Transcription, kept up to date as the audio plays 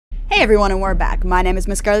Hey everyone, and we're back. My name is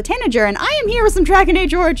MissScarletTanager, and I am here with some Dragon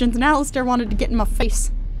Age Origins, and Alistair wanted to get in my face.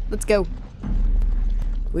 Let's go.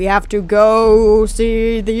 We have to go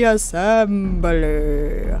see the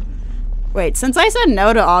assembly. Wait, since I said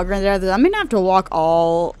no to Ogren there, I'm gonna have to walk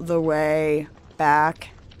all the way back.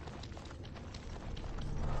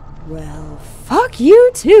 Well, fuck you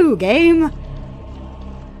too, game.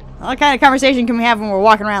 What kind of conversation can we have when we're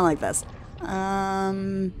walking around like this?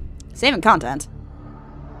 Saving content.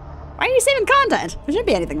 Why are you saving content? There shouldn't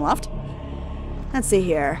be anything left. Let's see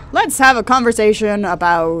here. Let's have a conversation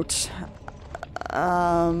about...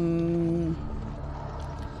 Ooh,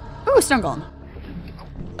 Stone Golem.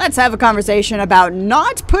 Let's have a conversation about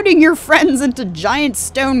not putting your friends into giant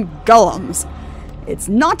stone golems. It's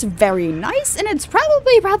not very nice, and it's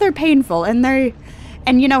probably rather painful, and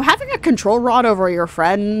you know, having a control rod over your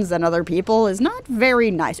friends and other people is not very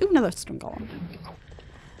nice. Ooh, another stone golem.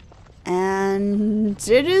 And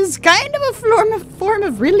it is kind of a form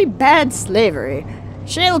of really bad slavery.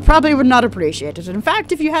 Shale probably would not appreciate it. In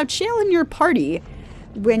fact, if you have Shale in your party,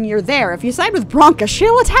 when you're there, if you side with Bronca,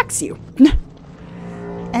 Shale attacks you.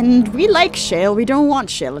 And we like Shale. We don't want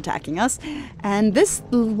Shale attacking us. And this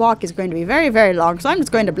walk is going to be very, very long, so I'm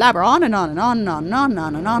just going to blabber on and on and on and on and on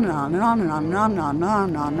and on and on and on and on and on and on and on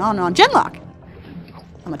and on and on and on. Genlock!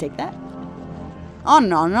 I'm gonna take that. On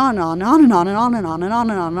and on and on and on and on and on and on and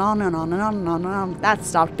on and on and on and on and on and on and on and on. That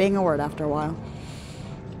stopped being a word after a while.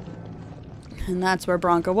 And that's where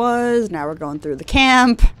Bronca was. Now we're going through the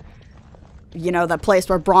camp. You know, that place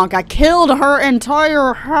where Bronca killed her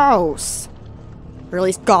entire house. Or at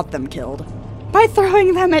least got them killed. By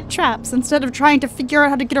throwing them at traps instead of trying to figure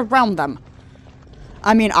out how to get around them.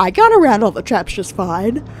 I mean, I got around all the traps just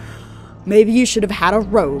fine. Maybe you should have had a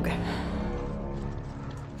rogue.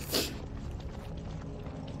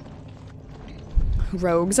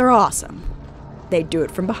 Rogues are awesome. They do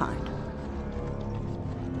it from behind.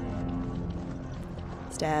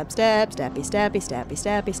 Stab, stab, stabby, stabby, stabby,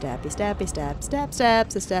 stabby, stabby, stabby, stab, stab,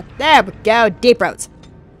 stab, stab. There we go. Deep roads.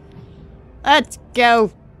 Let's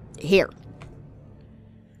go here.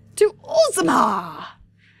 To Ultima!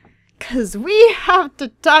 'Cause we have to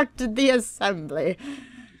talk to the assembly.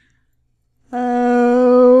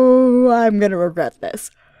 Oh, I'm gonna regret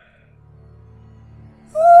this.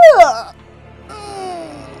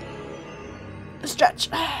 Stretch.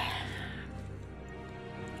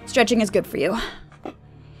 Stretching is good for you.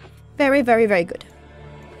 Very, very, very good.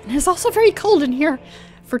 And it's also very cold in here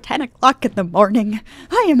for 10 o'clock in the morning.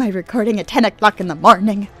 Why am I recording at 10 o'clock in the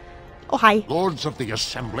morning? Oh, hi. Lords of the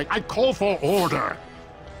Assembly, I call for order.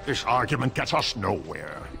 This argument gets us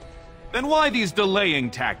nowhere. Then why these delaying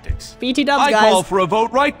tactics? BT dubs, guys. I call for a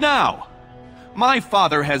vote right now. My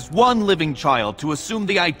father has one living child to assume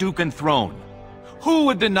the Idukan throne. Who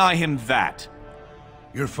would deny him that?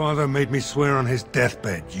 Your father made me swear on his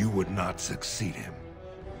deathbed you would not succeed him.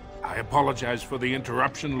 I apologize for the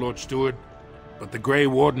interruption, Lord Steward, but the Grey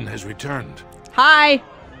Warden has returned. Hi.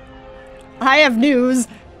 I have news.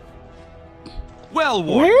 Well,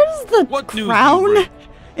 Warden, where's the what crown? News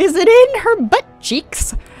is it in her butt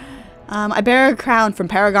cheeks? I bear a crown from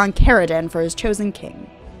Paragon Caridin for his chosen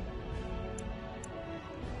king.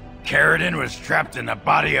 Caridin was trapped in the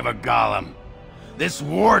body of a golem. This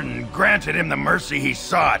warden granted him the mercy he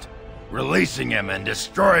sought, releasing him and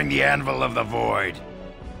destroying the Anvil of the Void.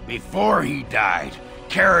 Before he died,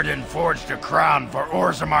 Caridin forged a crown for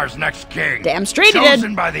Orzamar's next king. Damn straight he did.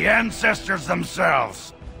 Chosen by the ancestors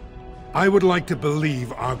themselves. I would like to believe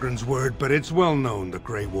Ogren's word, but it's well known the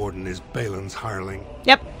Grey Warden is Bhelen's hireling.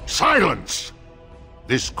 Yep. Silence!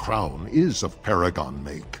 This crown is of Paragon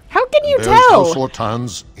make. How can you Bears tell? House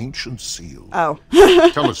Ortan's ancient seal. Oh.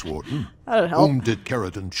 Tell us, Warden. That'll help. Whom did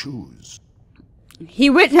Caridin choose?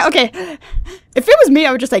 Okay. If it was me,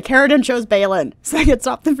 I would just say Caridin chose Bhelen, so I could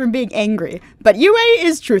stop them from being angry. But UA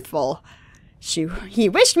is truthful. He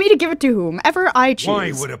wished me to give it to whomever I choose.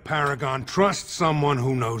 Why would a Paragon trust someone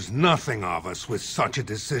who knows nothing of us with such a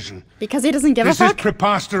decision? Because he doesn't give a fuck? This is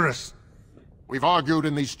preposterous. We've argued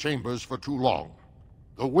in these chambers for too long.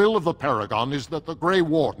 The will of the Paragon is that the Grey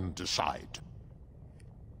Warden decide.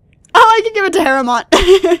 Oh, I can give it to Haramont.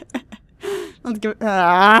 Let's give it...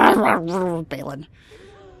 Bhelen.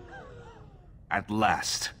 At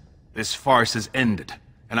last, this farce has ended,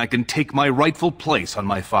 and I can take my rightful place on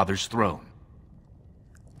my father's throne.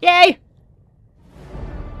 Yay!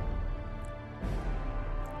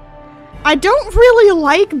 I don't really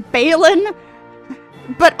like Bhelen,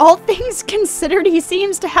 but all things considered, he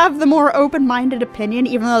seems to have the more open-minded opinion,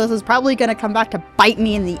 even though this is probably going to come back to bite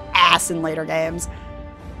me in the ass in later games.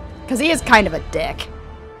 Because he is kind of a dick.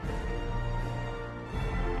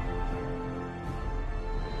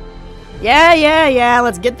 Yeah,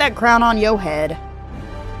 let's get that crown on yo head.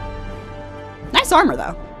 Nice armor,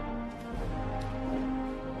 though.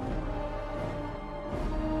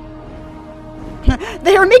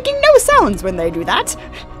 They are making no sounds when they do that.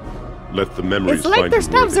 Let the memories It's like find their you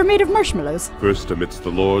staves worthy. are made of marshmallows. First amidst the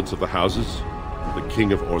lords of the houses, the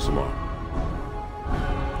king of Orzammar.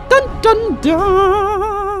 Dun dun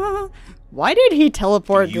dun! Why did he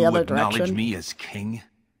teleport Do the you other acknowledge direction? me as king?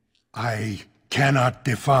 I cannot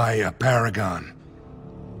defy a paragon.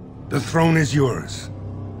 The throne is yours,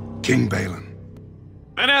 King Bhelen.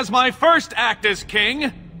 Then as my first act as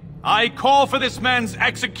king, I call for this man's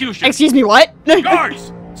execution. Excuse me, what?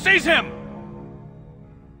 Guards, seize him!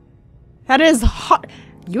 That is hot.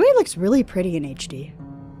 Yui looks really pretty in HD.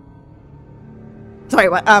 Sorry,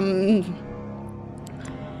 what?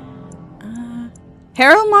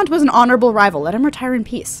 Harrowmont was an honorable rival. Let him retire in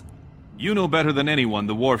peace. You know better than anyone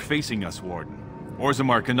the war facing us, Warden.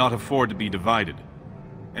 Orzammar cannot afford to be divided.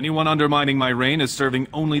 Anyone undermining my reign is serving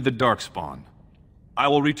only the Darkspawn. I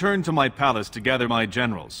will return to my palace to gather my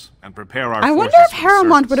generals and prepare our I forces wonder if for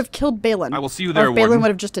Harrowmont service. would have killed Bhelen. I will see you Or there, if Warden. Bhelen would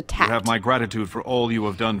have just attacked. You have my gratitude for all you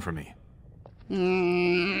have done for me.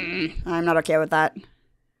 I'm not okay with that.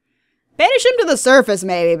 Banish him to the surface,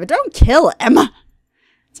 maybe, but don't kill him.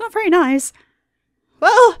 It's not very nice.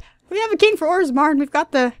 Well, we have a king for Orzammar, and we've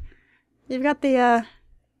got the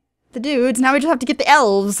dudes. Now we just have to get the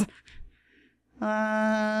elves.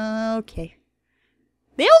 Okay.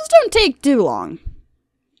 The elves don't take too long.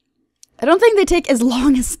 I don't think they take as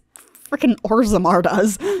long as frickin' Orzammar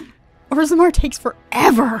does. Orzammar takes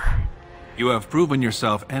forever. You have proven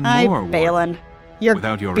yourself and Hi, more, Warden. Bhelen. Your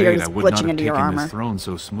Without your beard aid, is I would not glitching have into your taken armor. this throne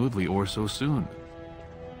so smoothly or so soon.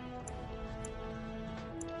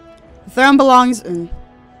 The throne belongs. I don't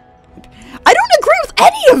agree with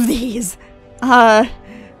any of these. The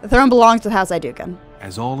throne belongs to the House Idukan.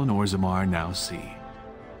 As all in Orzammar now see.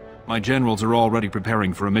 My generals are already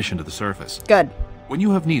preparing for a mission to the surface. Good. When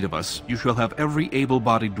you have need of us, you shall have every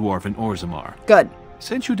able-bodied dwarf in Orzammar. Good.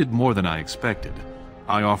 Since you did more than I expected,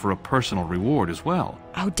 I offer a personal reward as well.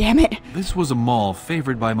 Oh, damn it. This was a mall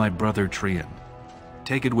favored by my brother Trian.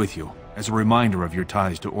 Take it with you, as a reminder of your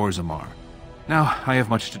ties to Orzammar. Now, I have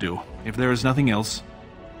much to do. If there is nothing else...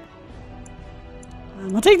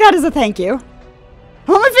 I'll take that as a thank you.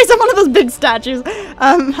 I want my face on one of those big statues.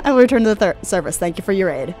 I will return to the service. Thank you for your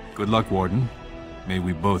aid. Good luck, Warden. May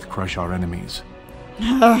we both crush our enemies.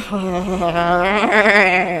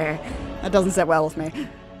 That doesn't sit well with me.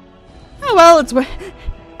 Oh well, it's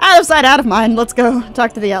out of sight, out of mind. Let's go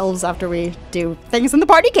talk to the elves after we do things in the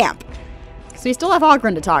party camp. Because we still have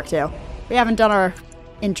Oghren to talk to. We haven't done our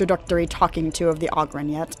introductory talking to of the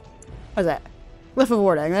Oghren yet. What is it? Glyph of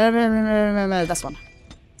Warding. This one.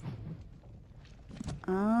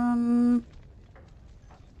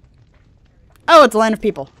 Oh, it's a line of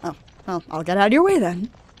people. Oh, well, I'll get out of your way then.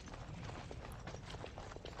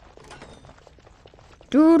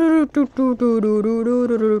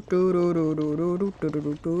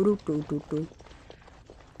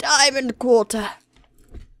 Diamond quarter.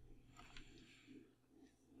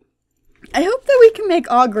 I hope that we can make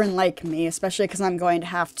Oghren like me, especially because I'm going to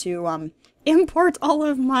have to import all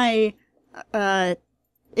of my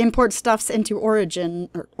import stuffs into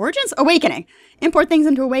Awakening. Import things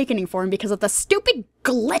into Awakening form because of the stupid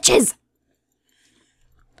glitches.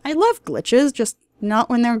 I love glitches, just not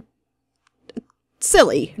when they're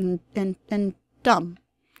silly and dumb.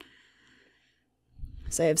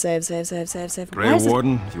 Save. Grey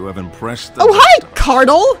Warden, you have impressed the... Oh, hi,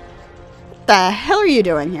 Cardle! What the hell are you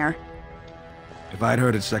doing here? If I'd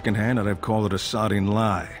heard it secondhand, I'd have called it a sodding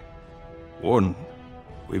lie. Warden,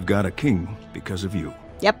 we've got a king because of you.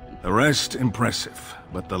 Yep. The rest, impressive,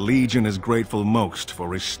 but the Legion is grateful most for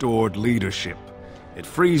restored leadership. It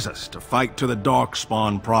frees us to fight to the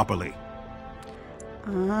Darkspawn properly.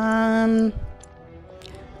 Can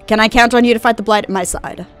I count on you to fight the Blight at my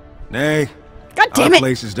side? Nay. God damn Our it!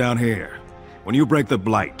 place is down here. When you break the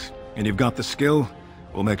Blight, and you've got the skill,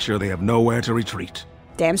 we'll make sure they have nowhere to retreat.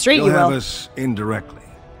 Damn straight You'll you have will. us indirectly.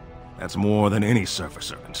 That's more than any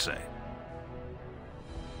surfacer can say.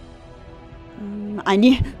 I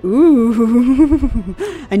need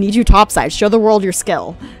you topside. Show the world your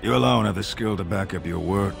skill. You alone have the skill to back up your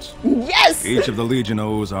words. Yes! Each of the Legion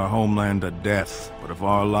owes our homeland a death, but if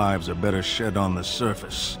our lives are better shed on the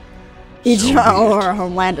surface... Each so be of our it.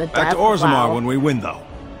 homeland a death. Back to Orzammar Wow. when we win, though.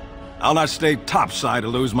 I'll not stay topside to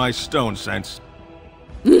lose my stone sense.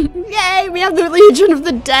 Yay! We have the Legion of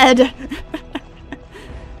the Dead.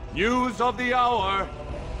 News of the hour.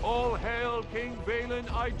 All hail King Bhelen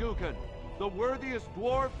Idukan. The worthiest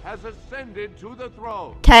dwarf has ascended to the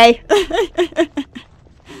throne. Okay.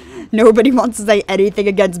 Nobody wants to say anything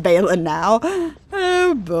against Bhelen now.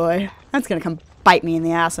 Oh boy. That's gonna come bite me in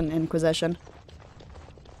the ass in Inquisition.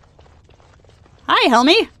 Hi,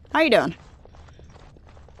 Helmy. How you doing?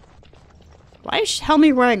 Why is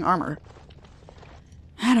Helmy wearing armor?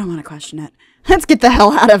 I don't want to question it. Let's get the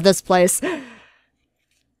hell out of this place.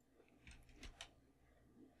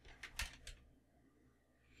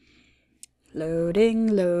 Loading,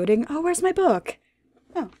 loading. Oh, where's my book?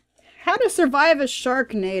 Oh. How to Survive a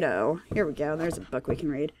Sharknado. Here we go. There's a book we can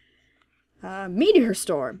read. Meteor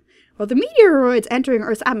storm. While the meteoroids entering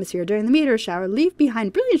Earth's atmosphere during the meteor shower leave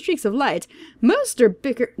behind brilliant streaks of light, most are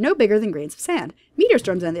no bigger than grains of sand. Meteor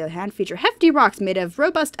storms, on the other hand, feature hefty rocks made of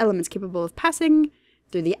robust elements capable of passing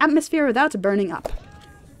through the atmosphere without burning up.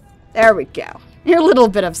 There we go. Your little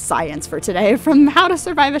bit of science for today from How to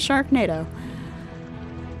Survive a Sharknado.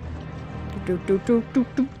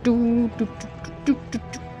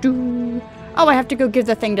 Oh, I have to go give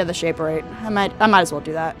the thing to the Shaperate. I might as well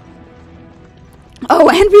do that. Oh,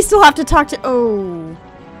 and we still have to talk to... Oh.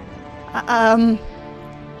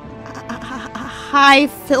 Hi,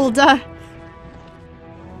 Filda.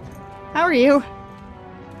 How are you?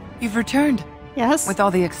 You've returned. Yes? With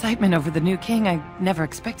all the excitement over the new king, I never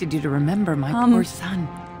expected you to remember my poor son.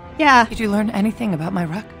 Yeah. Did you learn anything about my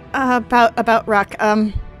Ruck? About Ruck,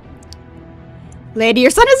 Lady,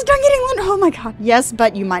 your son isn't done getting one. Oh my god. Yes,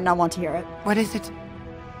 but you might not want to hear it. What is it?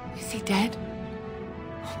 Is he dead?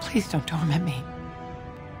 Oh, please don't torment me.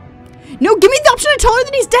 No, give me the option to tell her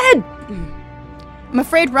that he's dead! I'm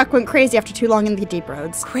afraid Ruck went crazy after too long in the deep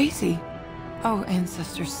roads. Crazy? Oh,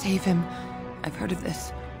 ancestors, save him. I've heard of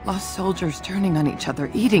this. Lost soldiers turning on each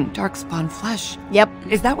other, eating darkspawn flesh. Yep.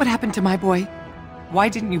 Is that what happened to my boy? Why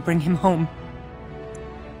didn't you bring him home?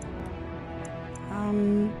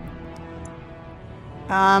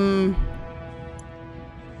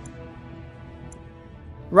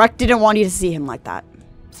 Ruck didn't want you to see him like that.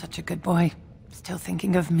 Such a good boy. Still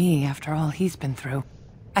thinking of me after all he's been through.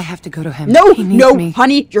 I have to go to him. No, he needs no, me.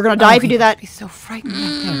 honey, you're gonna die if you do that. He's so frightened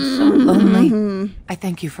and so lonely. I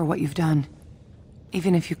thank you for what you've done.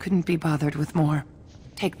 Even if you couldn't be bothered with more.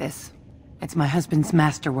 Take this. It's my husband's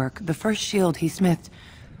masterwork, the first shield he smithed.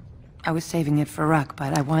 I was saving it for Ruck,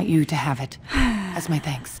 but I want you to have it. As my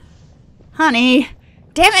thanks. Honey,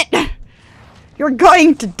 damn it! You're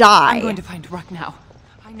going to die. I'm going to find Ruck now.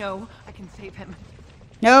 I know I can save him.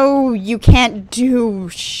 No, you can't do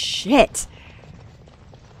shit.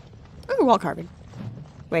 Ooh, wall carving.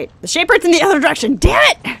 Wait, the Shaperate's in the other direction. Damn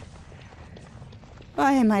it!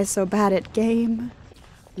 Why am I so bad at game?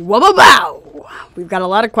 Wubba-bow! We've got a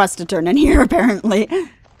lot of quests to turn in here, apparently.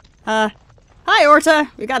 Hi,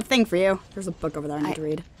 Orta. We got a thing for you. There's a book over there I need to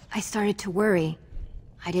read. I started to worry.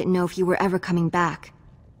 I didn't know if you were ever coming back.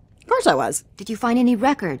 Of course I was. Did you find any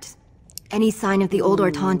records? Any sign of the old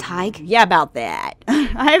Orton Tig? Yeah, about that.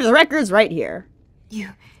 I have the records right here.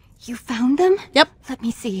 You found them? Yep. Let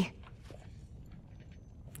me see.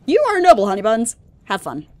 You are noble, honey buns. Have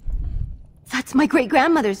fun. That's my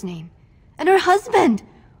great-grandmother's name. And her husband.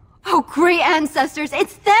 Oh, great ancestors,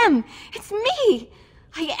 it's them! It's me!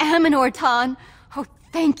 I am an Orton. Oh,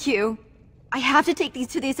 thank you. I have to take these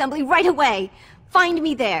to the assembly right away. Find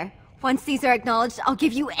me there. Once these are acknowledged, I'll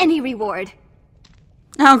give you any reward.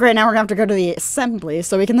 Oh, great. Now we're going to have to go to the assembly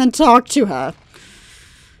so we can then talk to her.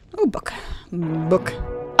 Oh, book. Book.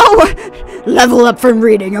 Oh! Level up from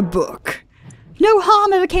reading a book. No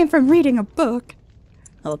harm ever came from reading a book.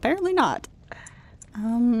 Well, apparently not.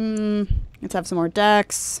 Let's have some more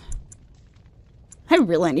decks. I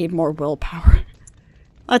really need more willpower.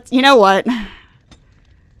 You know what?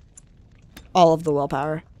 All of the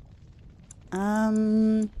willpower.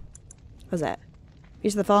 What's that?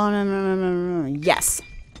 Use the phone. Yes.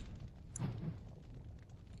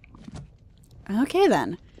 Okay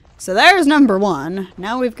then. So there's number 1.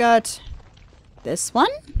 Now we've got this one.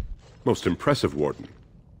 Most impressive, Warden.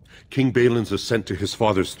 King Bhelen's ascent to his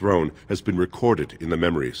father's throne has been recorded in the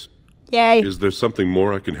memories. Yay. Is there something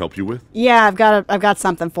more I can help you with? Yeah, I've got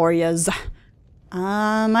something for you.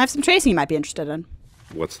 I have some tracing you might be interested in.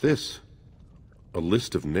 What's this? A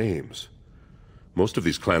list of names. Most of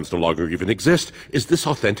these clans no longer even exist. Is this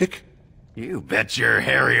authentic? You bet your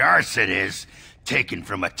hairy arse it is. Taken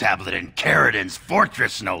from a tablet in Caridin's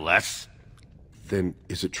fortress, no less. Then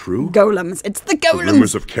is it true? Golems. It's the golems. The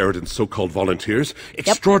rumors of Caridin's so-called volunteers?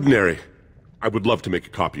 Extraordinary. I would love to make a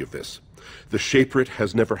copy of this. The Shaperate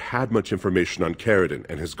has never had much information on Caridin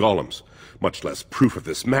and his golems, much less proof of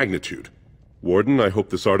this magnitude. Warden, I hope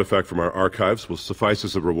this artifact from our archives will suffice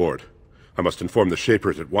as a reward. I must inform the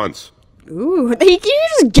Shaperate at once. Ooh, he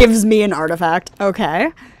just gives me an artifact.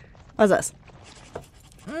 Okay. What's this?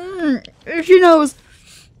 She knows.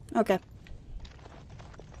 Okay.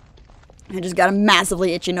 I just got a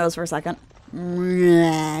massively itchy nose for a second.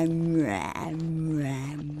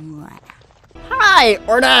 Hi,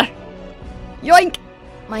 Orta! Yoink!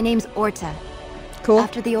 My name's Orta. Cool.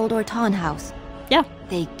 After the old Orton house. Yeah.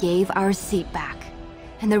 They gave our seat back.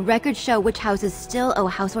 And the records show which houses still owe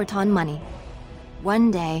House Orton money.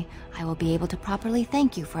 One day, I will be able to properly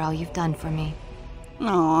thank you for all you've done for me.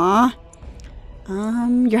 Aww.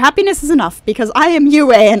 Your happiness is enough, because I am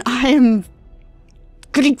Yue, and I am...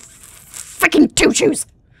 goody freaking two-shoes!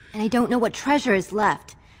 And I don't know what treasure is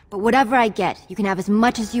left, but whatever I get, you can have as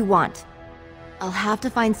much as you want. I'll have to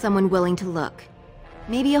find someone willing to look.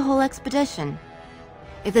 Maybe a whole expedition.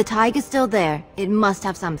 If the tide is still there, it must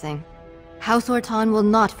have something. House Orton will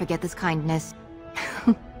not forget this kindness.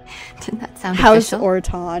 Didn't that sound House official?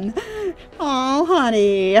 Orton. Oh,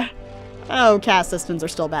 honey. Oh, cast systems are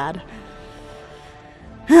still bad.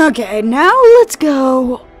 Okay, now let's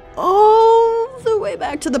go all the way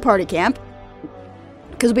back to the party camp.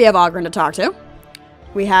 Because we have Ogren to talk to.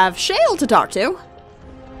 We have Shale to talk to.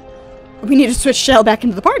 We need to switch Shale back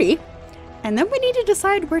into the party. And then we need to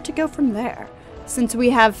decide where to go from there. Since we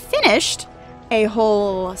have finished a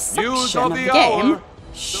whole section of the game.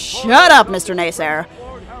 Shut up, Mr. Naysayer.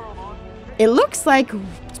 It looks like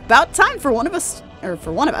it's about time for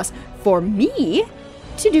for me,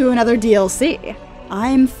 to do another DLC.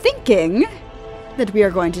 I'm thinking that we are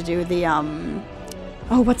going to do the,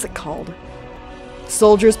 oh, what's it called?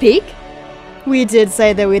 Soldier's Peak? We did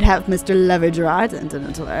say that we'd have Mr. Levidride,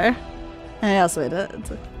 didn't we? Yes, we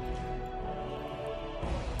did.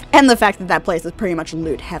 And the fact that that place is pretty much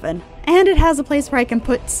loot heaven. And it has a place where I can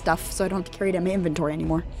put stuff so I don't have to carry it in my inventory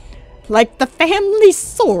anymore. Like the family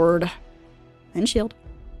sword. And shield.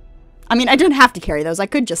 I mean, I didn't have to carry those. I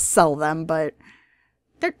could just sell them, but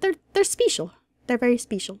they're special. They're very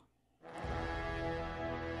special.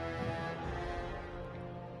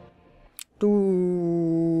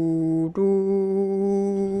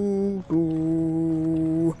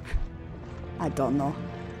 I don't know.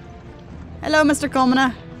 Hello, Mr.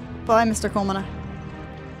 Commoner. Bye, Mr. Commoner.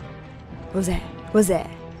 Who's that? Who's that?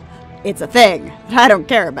 It's a thing that I don't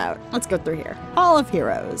care about. Let's go through here. Hall of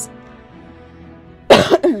Heroes.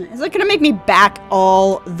 Is it gonna make me back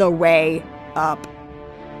all the way up?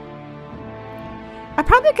 I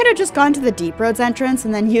probably could have just gone to the Deep Roads entrance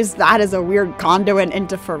and then used that as a weird conduit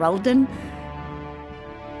into Ferelden.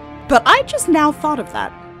 But I just now thought of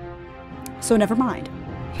that. So never mind.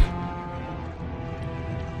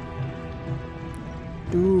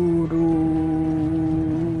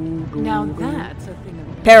 Now that's a thing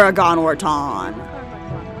of... Paragon Orton.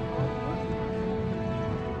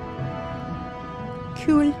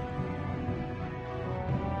 Cool.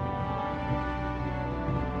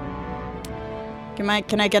 Can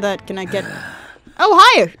I get... Oh,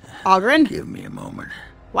 hi, Ogren. Give me a moment.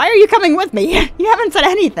 Why are you coming with me? You haven't said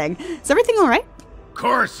anything. Is everything alright? Of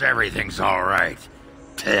course everything's alright.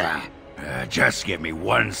 Just give me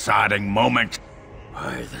one sodding moment.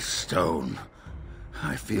 By the stone.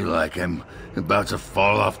 I feel like I'm about to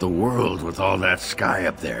fall off the world with all that sky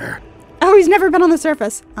up there. Oh, he's never been on the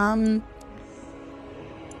surface.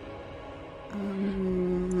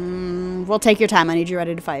 We'll take your time. I need you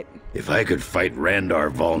ready to fight. If I could fight Randar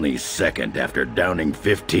Volney's second after downing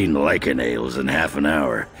 15 lichen ales in half an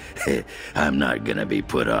hour, I'm not gonna be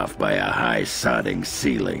put off by a high sodding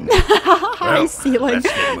ceiling. High ceiling. Let's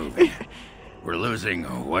get moving. We're losing,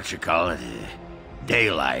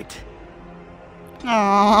 daylight.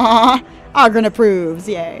 Aww. Ogren approves,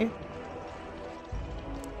 yay.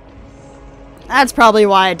 That's probably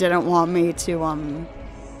why it didn't want me to, go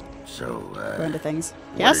into things.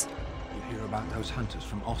 Yes? You hear about those hunters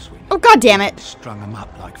from Oswin? Oh, god damn it. Strung them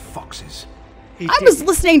up like foxes. I was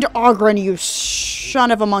listening to Ogren, you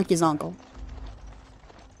son of a monkey's uncle.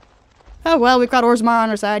 Oh well, we've got Orzammar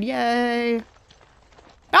on our side, yay.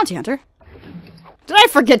 Bounty hunter. Did I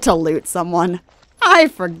forget to loot someone? I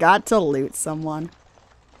forgot to loot someone.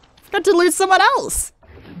 Forgot to loot someone else.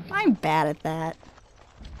 I'm bad at that.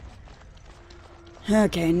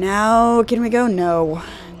 Okay, now can we go? No.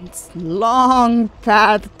 It's a long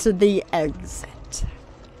path to the exit.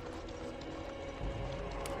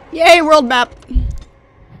 Yay, world map.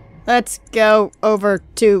 Let's go over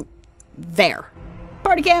to there.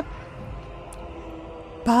 Party camp.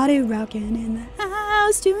 Party rocking in the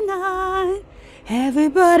house tonight.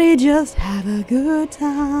 Everybody just have a good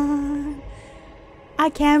time. I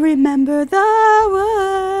can't remember the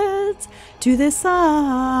words to this song.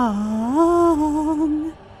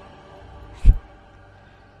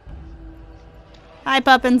 Hi,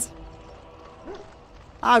 Puppins.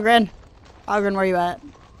 Ogren. Ogren, where you at?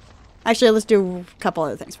 Actually, let's do a couple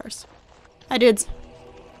other things first. Hi, dudes.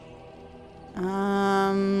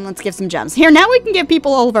 Let's give some gems. Here, now we can give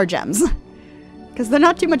people all of our gems. Because they're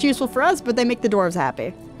not too much useful for us, but they make the dwarves happy.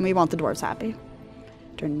 And we want the dwarves happy.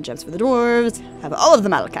 Turn in gems for the dwarves. Have all of the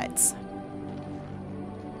malachites.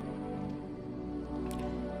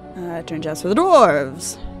 Turn gems for the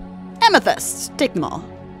dwarves. Amethysts. Take them all.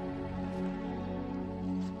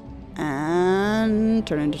 And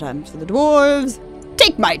turn into gems for the dwarves.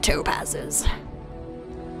 Take my topazes.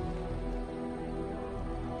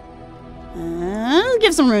 And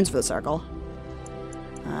give some runes for the circle.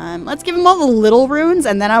 Let's give them all the little runes,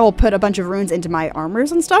 and then I will put a bunch of runes into my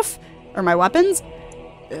armors and stuff, or my weapons.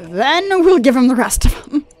 Then we'll give them the rest of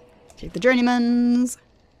them. Take the journeymans.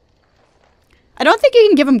 I don't think you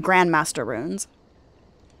can give them Grandmaster runes.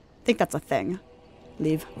 I think that's a thing.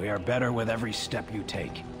 Leave. We are better with every step you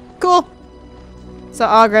take. Cool. So,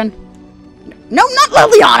 Ogren. No, not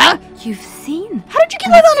Liliana! You've seen. How did you get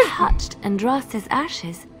Liliana? Touched Andraste's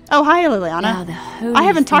ashes. Oh, hi, Liliana. Now the I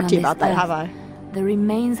haven't holiest talked to thing you on about that, this have earth. I? The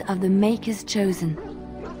remains of the Maker's Chosen.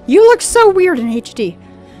 You look so weird in HD.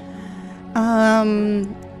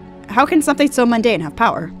 How can something so mundane have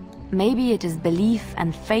power? Maybe it is belief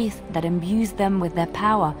and faith that imbues them with their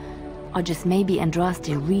power, or just maybe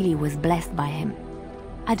Andraste really was blessed by him.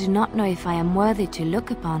 I do not know if I am worthy to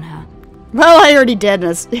look upon her. Well, I already did.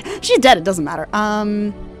 She's dead, it doesn't matter.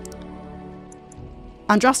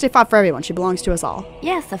 Andraste fought for everyone. She belongs to us all.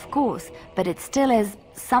 Yes, of course, but it still is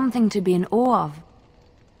something to be in awe of.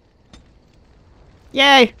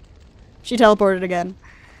 Yay! She teleported again.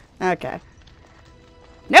 Okay.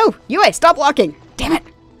 No! Yue, stop walking! Damn it!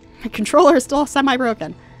 My controller is still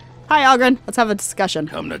semi-broken. Hi, Ogren. Let's have a discussion.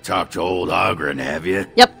 Come to talk to old Ogren, have you?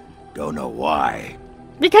 Yep. Don't know why.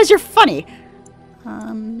 Because you're funny.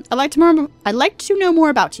 I'd like to know more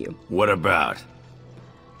about you. What about?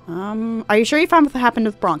 Are you sure you found what happened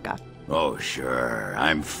with Bronca? Oh, sure.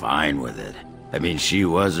 I'm fine with it. I mean, she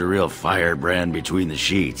was a real firebrand between the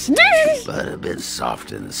sheets. But a bit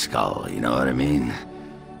soft in the skull, you know what I mean?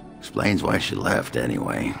 Explains why she left,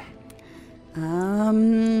 anyway.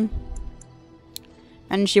 And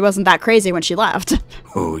she wasn't that crazy when she left.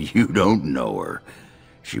 Oh, you don't know her.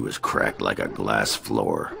 She was cracked like a glass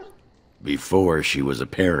floor. Before she was a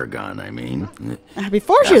paragon, I mean.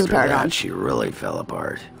 Before she was a After paragon? that, she really fell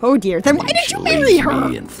apart. Oh dear, then why did she you marry leaves her?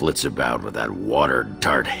 me and flits about with that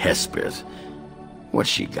water-tart Hespith. What's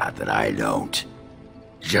she got that I don't?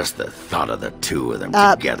 Just the thought of the two of them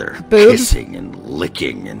together, boobs? kissing and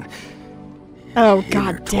licking and Oh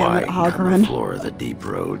god damn it, on the Ogren. floor of the deep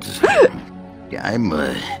roads. Yeah,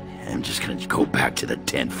 I'm just gonna go back to the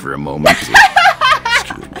tent for a moment.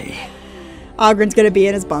 Excuse me. Ogren's gonna be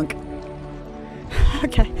in his bunk.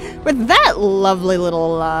 Okay, with that lovely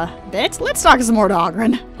little bit, let's talk some more to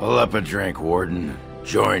Ogren. Pull up a drink, Warden.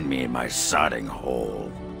 Join me in my sodding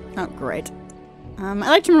hole. Oh, great. I'd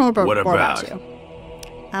like to know more about you.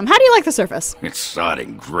 How do you like the surface? It's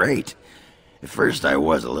sodding great. At first I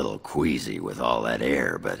was a little queasy with all that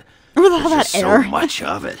air, but With all there's that just air? so much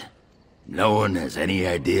of it. No one has any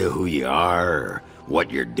idea who you are or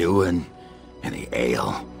what you're doing. And the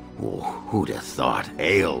ale. Oh, who'd have thought?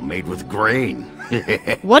 Ale made with grain.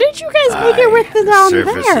 What did you guys make it with the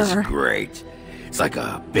surface there? is great. It's like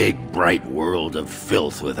a big, bright world of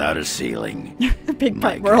filth without a ceiling. A big,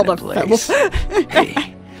 My bright world kind of place. filth.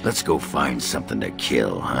 Hey, let's go find something to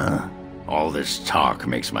kill, huh? All this talk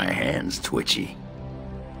makes my hands twitchy.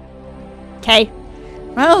 Okay.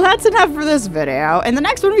 Well, that's enough for this video. In the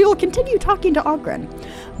next one, we will continue talking to Ogren.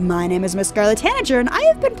 My name is MissScarletTanager, and I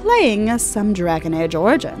have been playing some Dragon Age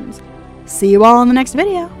Origins. See you all in the next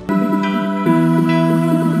video.